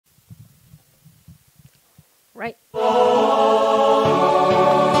Right.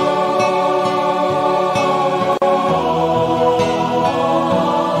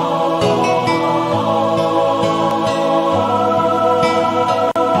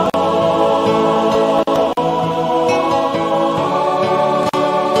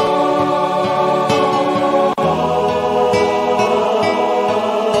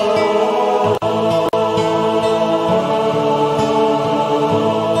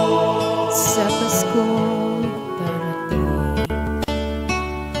 Sa Pasko darating,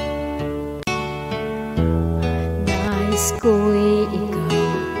 nais ko'y ikaw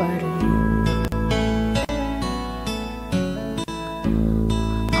pa rin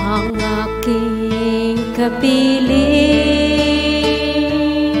ang aking kapiling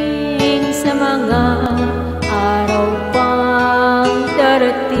sa mga araw pang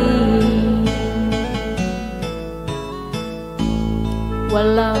darating.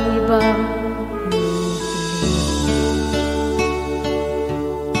 Walang ibang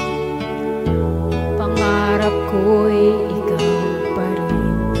pangarap ko'y ikaw pa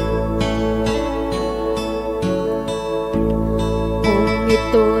rin. Kung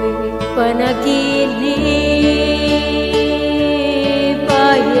ito'y panaginip,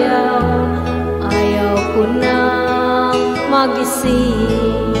 ayaw ko nang magising.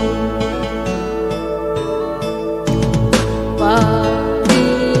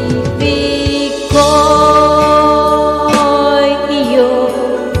 Pag-ibig ko'y iyo,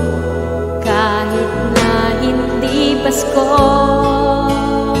 kahit na hindi Pasko.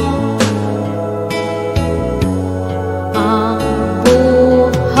 Ang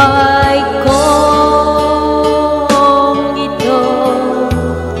buhay kong ito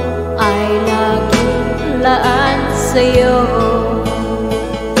ay laging laan sa'yo.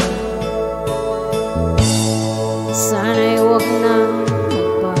 Sana'y huwag na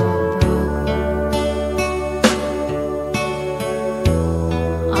magbabago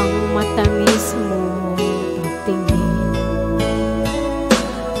ang matamis mong pagtingin.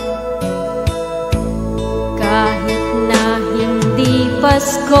 Kahit na hindi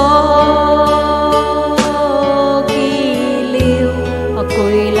Pasko, giliw,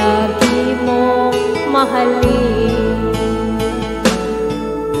 ako'y lagi mong mahalin.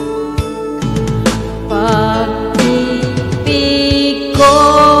 Pag-ibig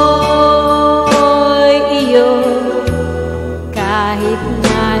ko'y iyo, kahit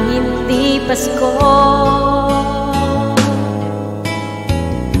na hindi Pasko.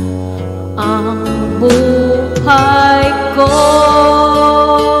 Ang buhay kong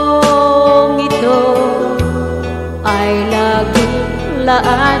ito ay laging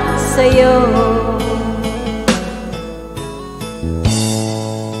laan sa'yo.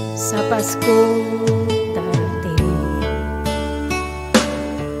 Sa Paskong darating,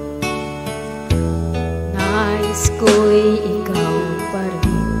 nais ko'y ikaw pa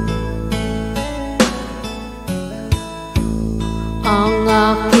rin ang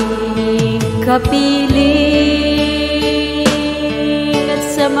aking kapiling, at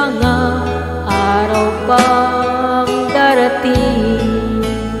sa mga araw pang darating.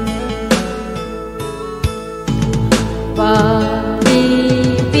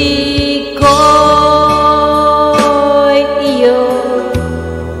 Pag-ibig ko'y iyo,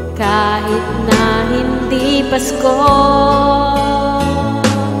 kahit na hindi Pasko.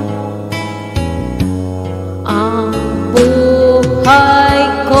 Ang buhay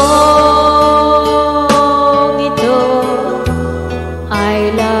kong ito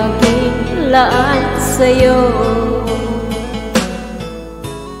ay laging laan sa'yo.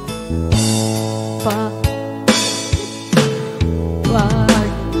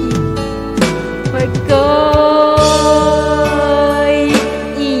 Pag-ibig ko'y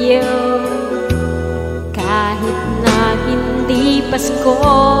iyo, kahit na hindi Pasko.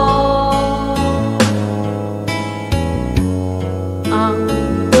 Ang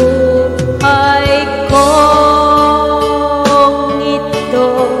buhay kong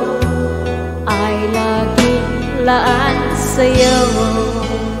ito ay laging laan sa'yo.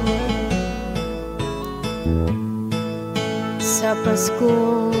 Sa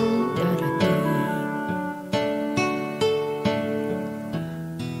Paskong darating,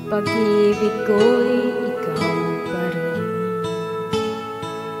 pag-ibig ko'y ikaw pa rin.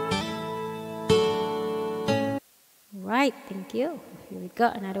 Right, thank you. Here we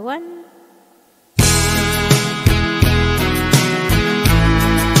go, another one.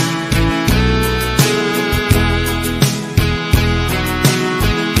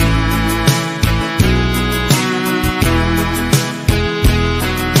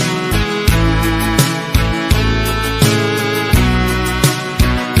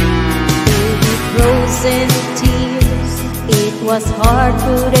 and tears. It was hard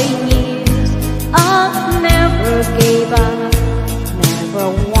through the years. I never gave up, never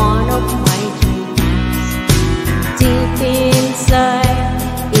one of my dreams. Deep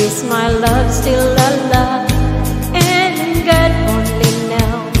inside, is my love still alive? And God only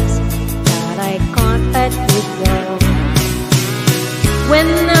knows that I can't let it go. When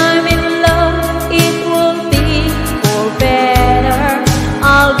I'm in love, it will be for better.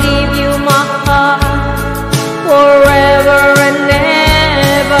 I'll give you my heart forever and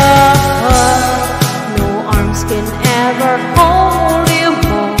ever. No arms can ever hold you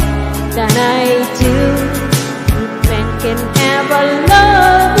more than I do. No man can ever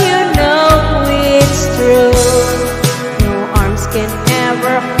love you, know it's true. No arms can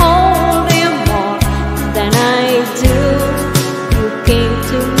ever hold you more than I do. You came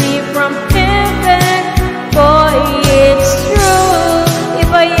to me from heaven, boy, it's true. If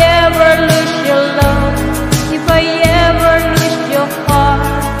I ever lose your love, if I ever lose your heart,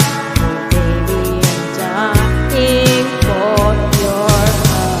 baby, I'm dying for your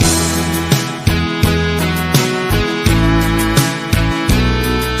heart.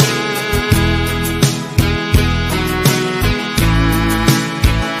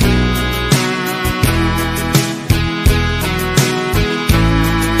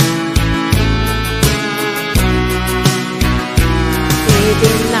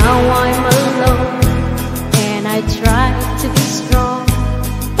 Baby, now I'm alone, and I try to be strong,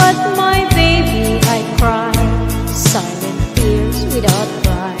 but my baby, I cry silent tears without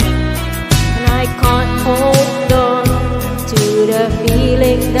crying. And I can't hold on to the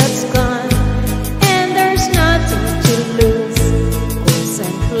feeling that's gone, and there's nothing to lose, 'cause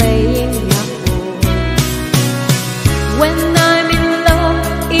I'm playing young boy. When I'm in love,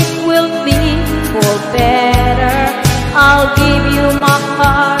 it will be for better. I'll give you my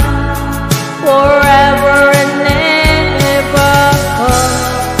heart forever and ever.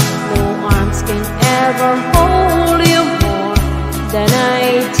 No arms can ever hold you more than I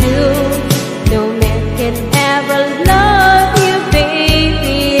do. No man can ever love you,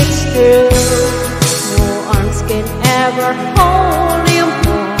 baby, it's true. No arms can ever hold you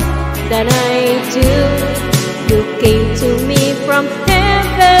more than I do. You came to me from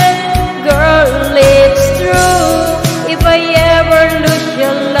heaven, girl, it's true. If I ever lose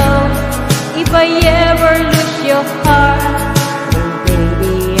your love, if I ever lose your heart, oh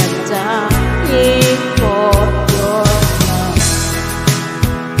baby, I'm dying for your love.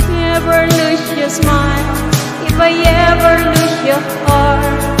 If I ever lose your smile, if I ever lose your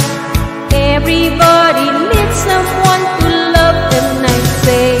heart, everybody needs someone to love them, I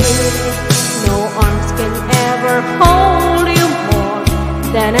say. No arms can ever hold you more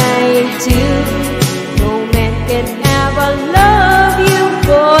than I do. No man can ever love you,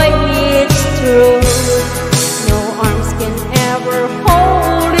 boy, it's true. No arms can ever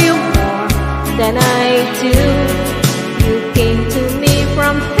hold you more than I do. You came to me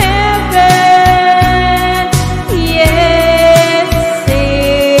from heaven, yes,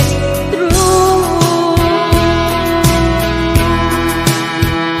 it's true.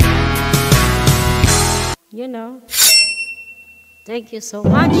 You know, thank you so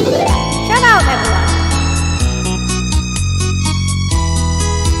much. Shout out, everyone.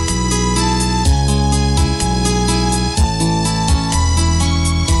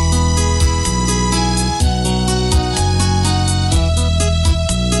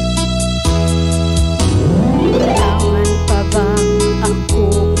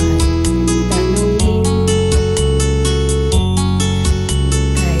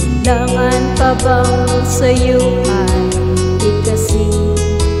 Kailangan pa bang sa'yo ay ikasin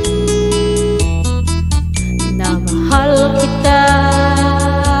na mahal kita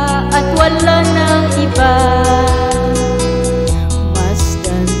at wala nang iba?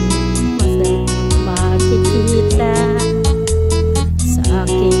 Masdan makikita sa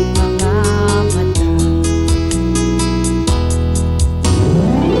aking mga mata.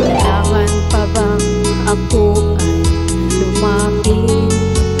 Kailangan pa bang ako ay lumapit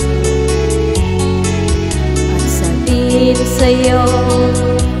sa'yo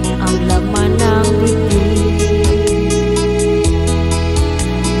ang laman ng bibig?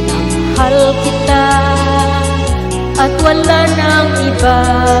 Na mahal kita at wala nang iba.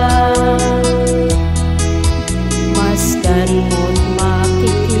 Masdan mo't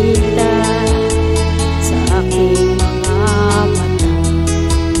makikita sa aking mga mata.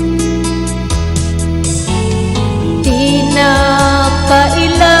 Di na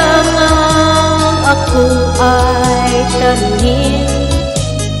kailangan ako ay tanungin,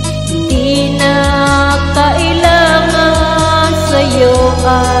 di na kailangan sa'yo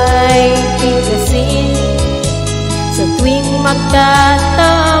ay tigasin.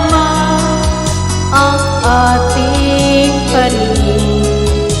 magtatama ang ating paningin.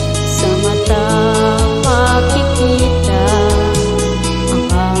 Sa mata makikita ang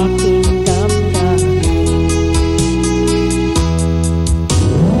aking damdamin.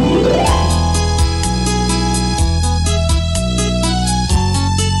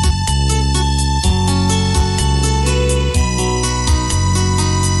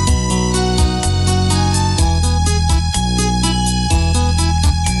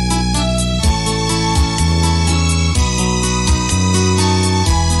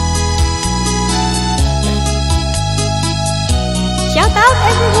 Shout out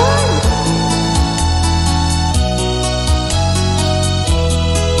everyone!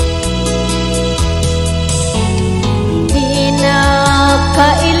 Di na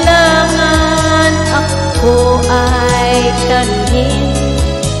kailangan ako ay tanhin.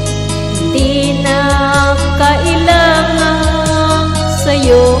 Di na kailangan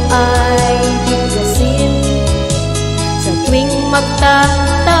sa'yo ay biglasin. Sa tuwing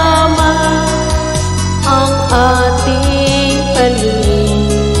magtatama ang ating paningin,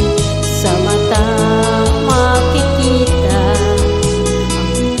 sa mata makikita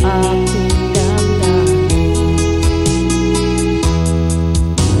ang aking damdamin.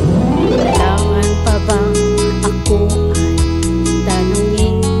 Kailangan pa bang ako ay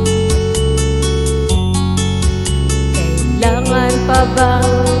tanungin? Kailangan pa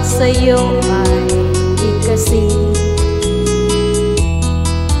bang sa'yo ay ikasin?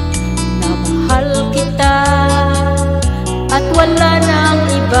 Na mahal kita at wala nang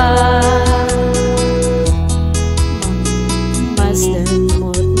iba. Masdan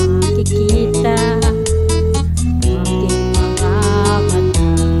mo't makikita ang aking mga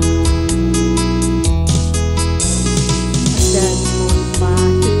mata. Masdan mo't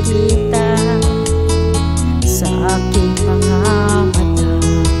makikita sa aking mga mata.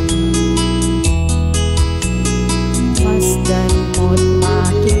 Masdan mo't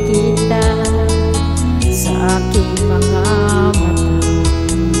makikita sa aking mga mata.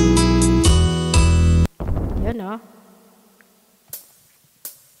 Yan o.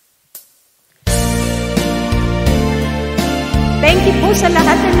 Thank you po sa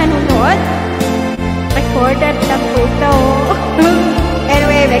lahat na nanonood. Recorded lang po ito.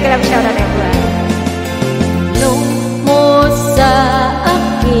 Anyway, make love shout out everyone. Tanong mo sa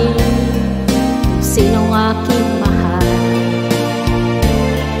akin sinong aking mahal.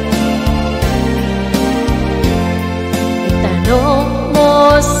 Itanong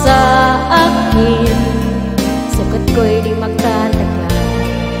mo sa akin, sagot ko'y di magtatagal.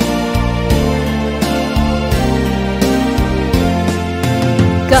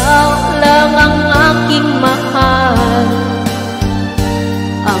 Ikaw lang ang aking mahal,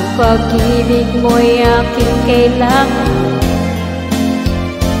 ang pag-ibig mo'y aking kailangan.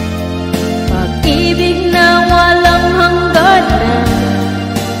 Pag-ibig na walang hangganan,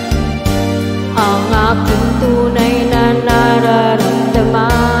 ang aking tunay na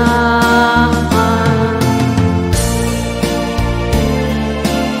nararamdaman.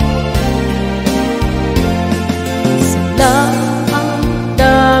 Isa lang ang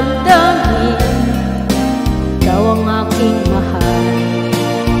damdamin, ikaw ang aking mahal.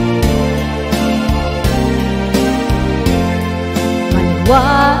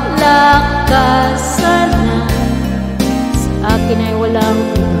 Maniwala ka sana, sa akin ay walang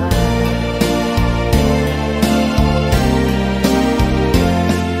iba.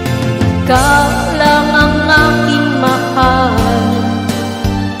 Ikaw lang ang aking mahal,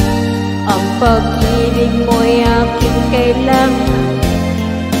 ang pag-ibig mo'y aking kailangan.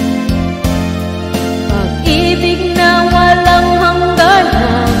 Pag-ibig na walang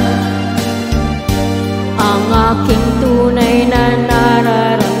hangganan, ang aking tunay na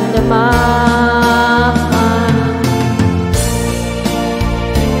nararamdaman.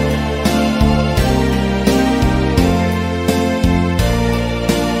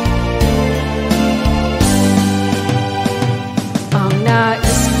 Ang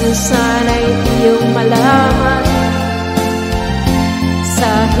nais ko sana'y iyong malaman,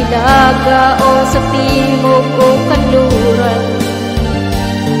 sa hilaga o sa timog o kanluran,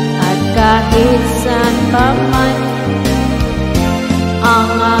 at kahit saan pa man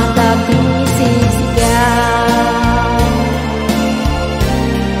ang aking isisigaw.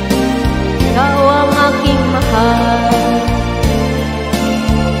 Ikaw ang aking mahal.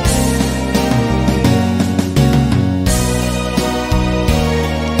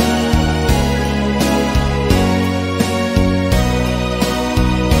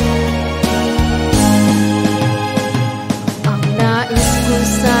 Ang nais ko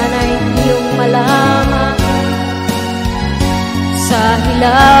sana'y iyong malaman,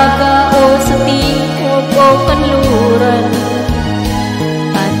 Hilaga o sa timog o kanluran,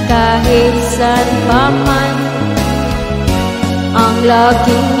 at kahit saan pa man ang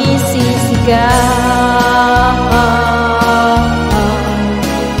laging isisigaw.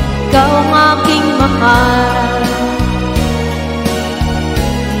 Ikaw ang aking mahal,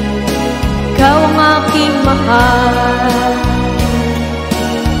 ikaw ang aking mahal.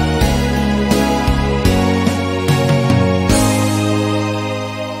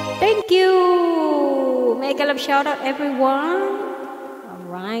 Thank you! Mega love shout out everyone.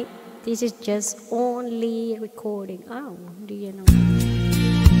 Alright, this is just only recording. Oh, do you know?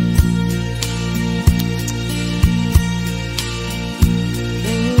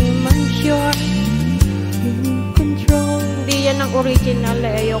 I'm sure in control. Hindi yan ang original.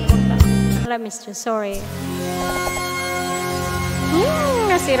 Ayoko lang. Alam, Mr. Sorry.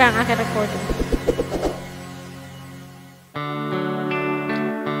 Nasira ang aking recording.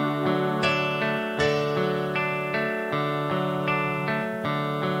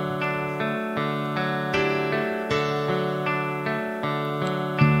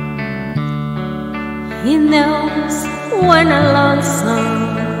 He knows when I'm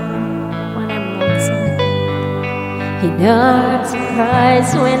lonesome, He knows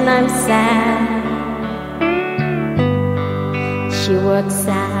cries when I'm sad. She works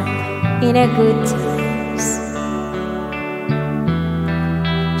out in a good times,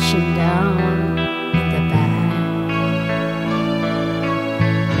 she down in the bad.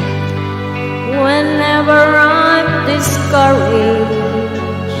 Whenever I'm discouraged,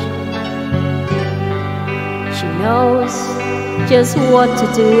 she knows just what to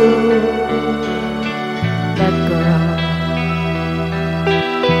do. That girl,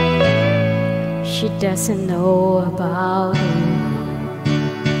 she doesn't know about you.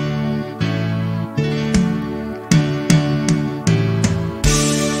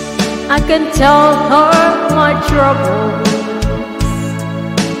 I can tell her my troubles,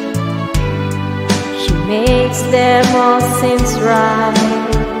 she makes them all seem right.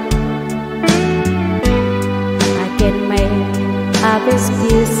 I can make up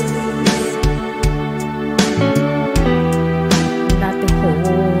excuses, not to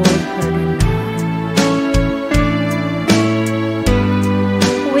hold her tonight.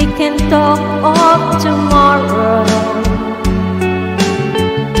 We can talk of tomorrow,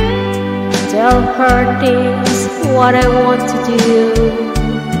 tell her things what I want to do.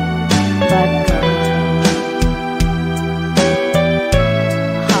 But girl,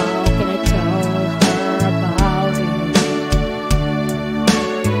 how can I tell her about you?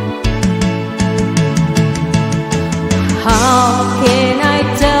 How can I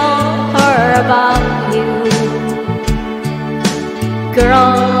tell her about you?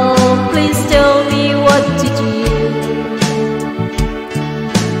 Girl, please tell me what to do.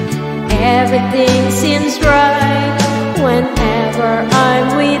 Everything seems right whenever I'm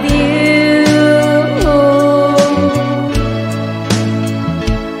with you.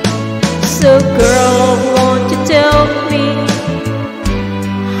 So girl, won't you tell me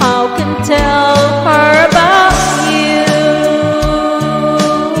how can I tell her about you?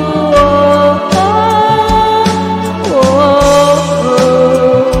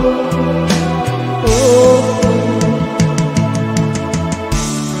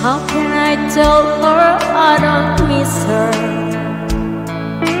 How can I tell her I don't miss her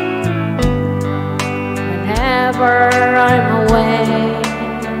whenever I'm away?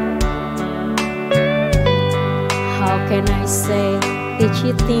 How can I say that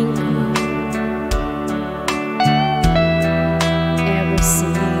you think of every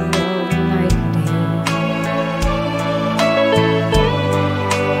single night day?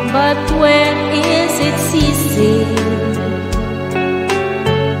 But when is it easy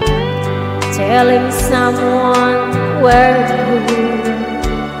telling someone where you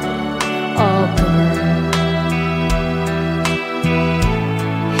are?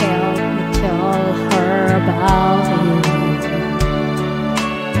 Help me tell her about you.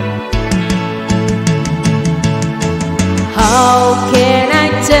 How can I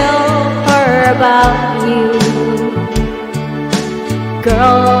tell her about you?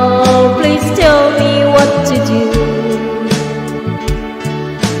 Girl, please tell me what to do.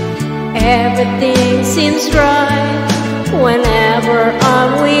 Everything seems right whenever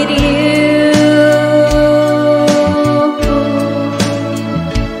I'm with you.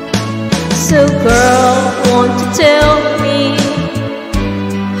 So girl, won't you tell me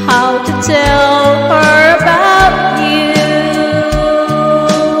how to tell her about you?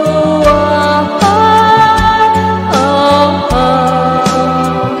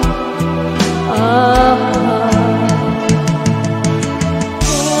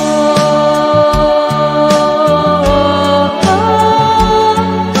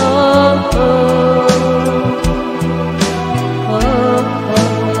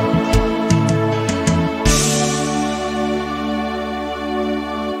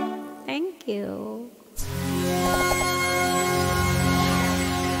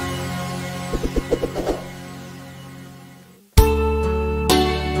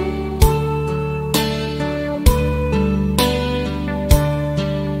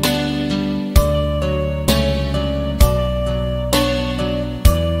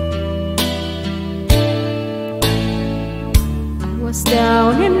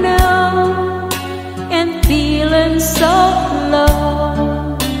 morning now and feeling so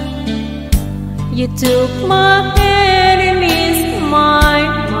low. You took my hand and eased my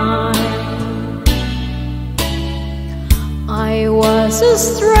mind. I was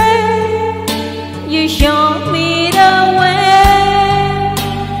astray, you showed me the way.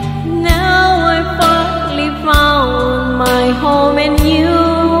 Now I finally found my home in you.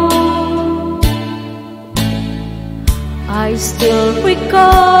 I still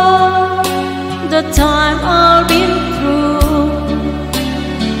recall the time I've been through,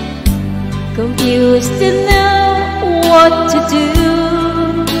 confused to know what to do.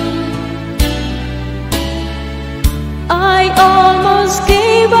 I almost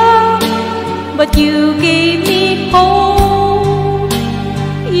gave up, but you gave me hope.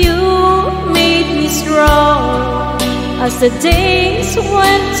 You made me strong as the days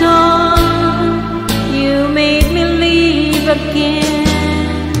went on. You made me live again.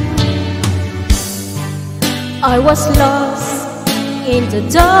 I was lost in the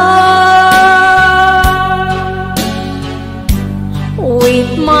dark with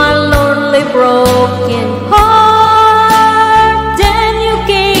my lonely broken heart. Then you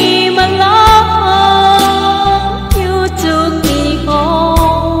came along, you took me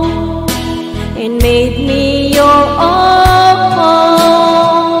home and made me your own.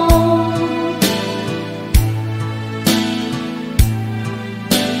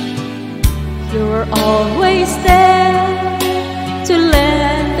 You were always there to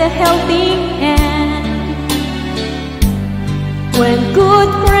lend a helping hand when good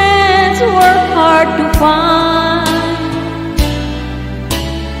friends were hard to find.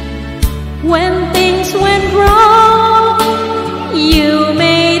 When things went wrong, you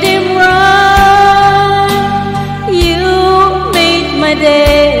made them right. You made my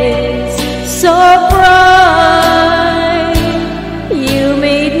days so bright. You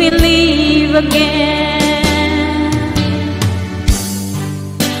made me live again.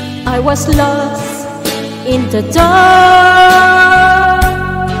 I was lost in the dark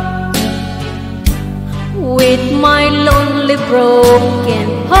with my lonely broken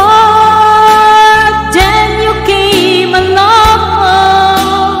heart. Then you came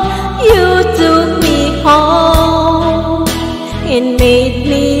along, you took me home and made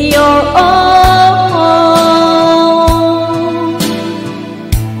me your own.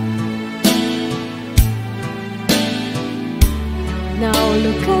 Now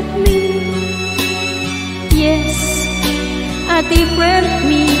look at me, yes, a different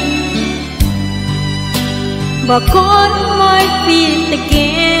me, back on my feet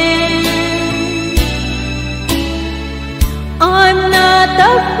again. I'm not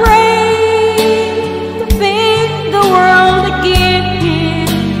afraid to face the world again,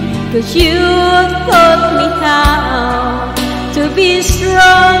 'cause you taught me how to be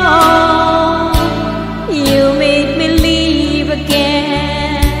strong. You made me live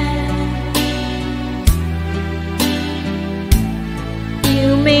again. You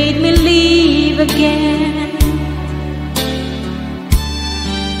made me live again.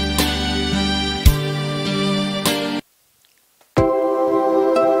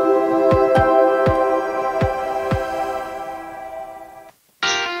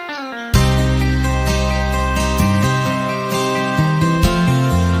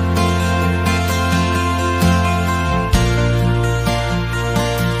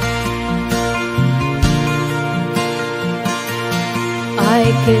 I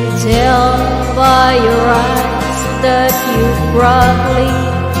can tell by your eyes that you've probably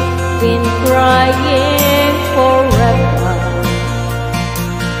been crying forever.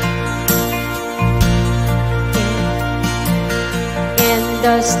 And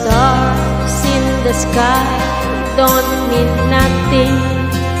the stars in the sky don't mean nothing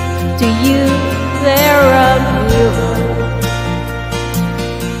to you, they're a mirror.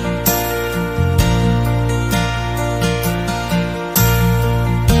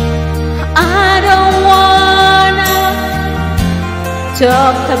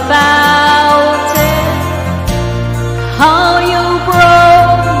 Talk about it, how you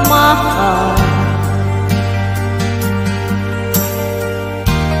broke my heart.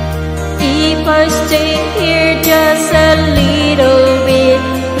 If I stay here just a little bit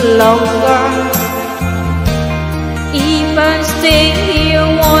longer, if I stay here,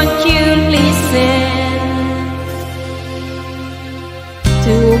 won't you listen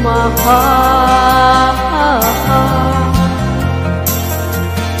to my heart?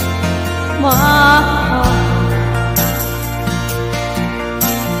 My heart.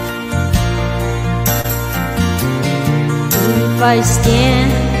 If I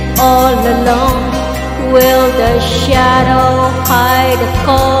stand all alone Will the shadow hide the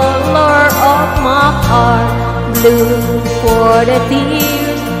color of my heart? Blue for the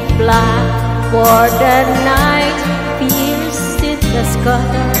tears, black for the night. Fears in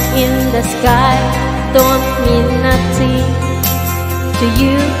the sky don't mean nothing to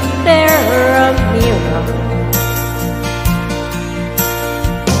you. They're a mirror.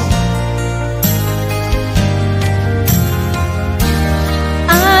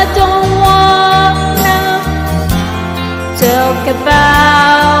 I don't wanna talk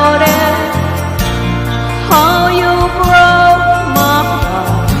about it, how you broke my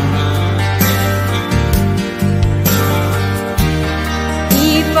heart.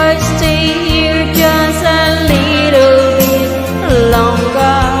 If I stay here just a little bit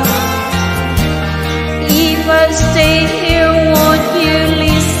longer, if I stay here, won't you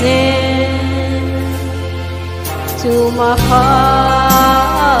listen to my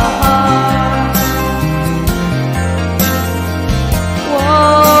heart?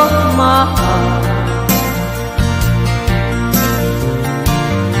 Oh, my heart.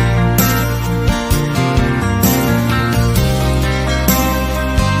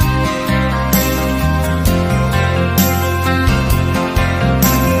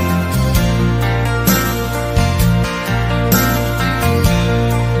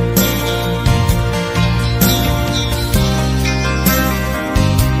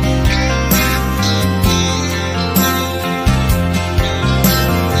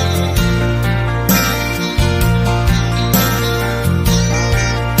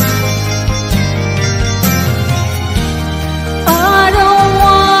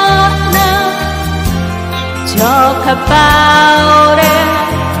 Talk about it,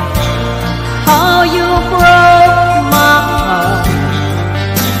 how you broke my heart.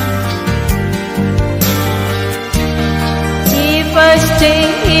 If I stay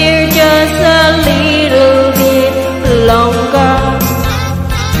here just a little bit longer,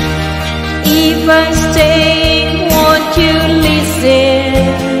 if I stay, won't you listen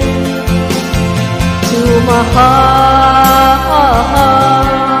to my heart?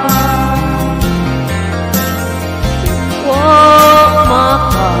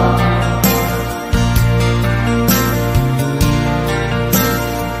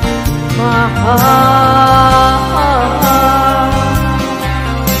 My heart,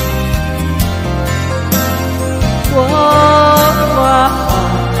 whoa, my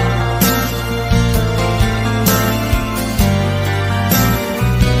heart.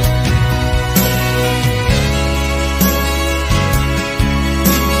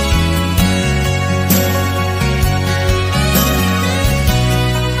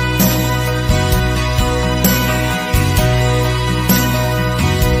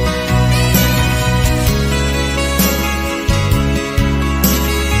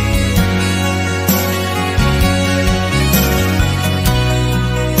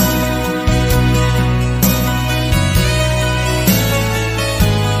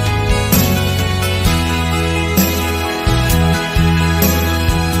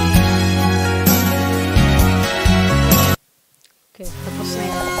 Okay, tapos na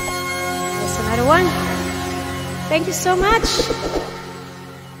yun. There's another one. Thank you so much.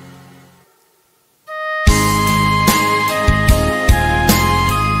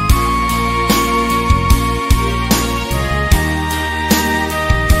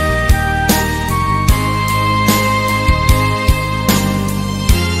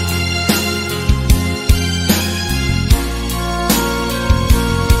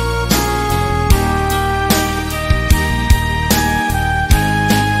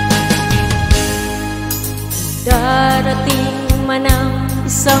 Darating man ang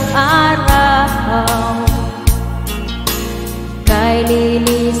isang araw, kay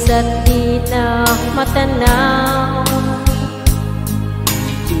lilis at di na matanaw.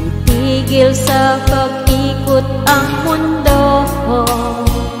 Titigil sa pag-ikot ang mundo,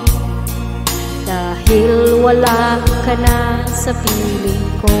 dahil wala ka na sa piling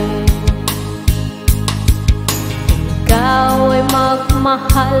ko. Ikaw ay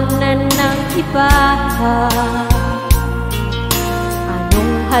magmahal na ng iba,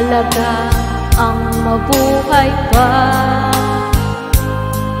 anong halaga ang mabuhay pa?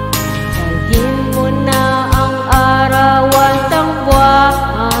 Dalhin mo na ang araw at ang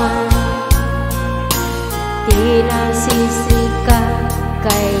buwan, di na sisikat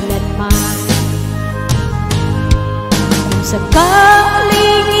kailanman. Kung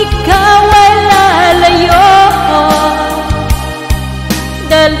sakaling ikaw ay lalayo,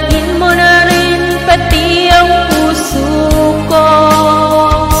 dalhin mo na rin pati ang puso ko,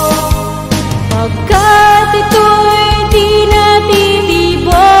 pagkat ito'y di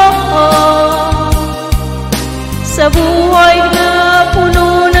natitibok.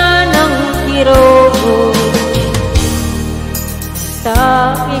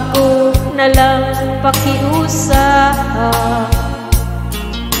 na lang pakiusap.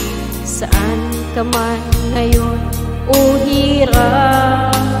 Saan ka man ngayon o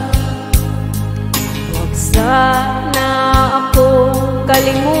hirap, huwag sana akong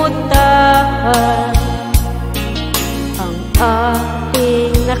kalimutan ang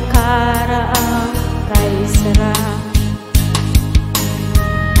aking nakaraang kay sarap.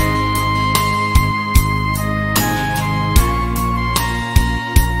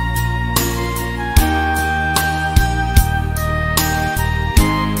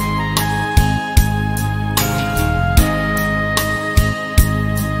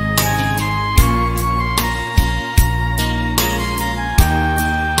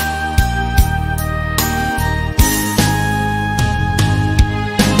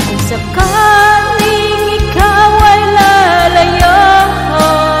 Sakaling ikaw ay lalayo,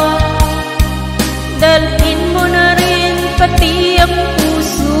 dalhin mo na rin pati ang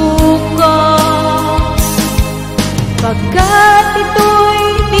puso ko, pagkat ito'y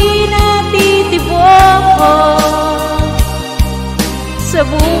di natitibok sa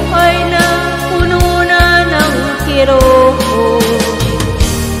buhay na puno na ng kirot.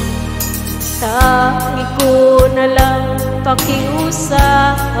 Tangi ko na lang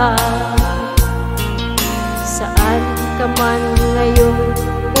pakiusap, saan ka man ngayon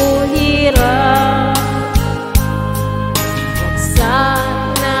o hirap, huwag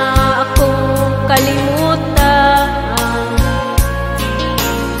sana akong kalimutan ang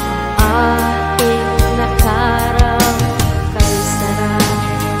ating nakarang kay sarap.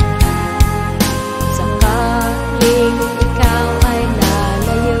 Sakaling ikaw ay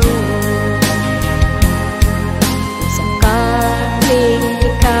lalayo, sakaling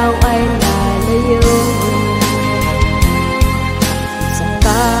ikaw ay lalayo,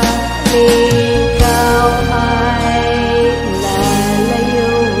 sakaling ikaw ay lalayo.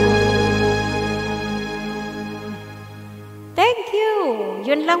 Thank you!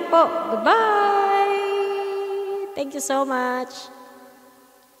 Yun lang po. Goodbye! Thank you so much.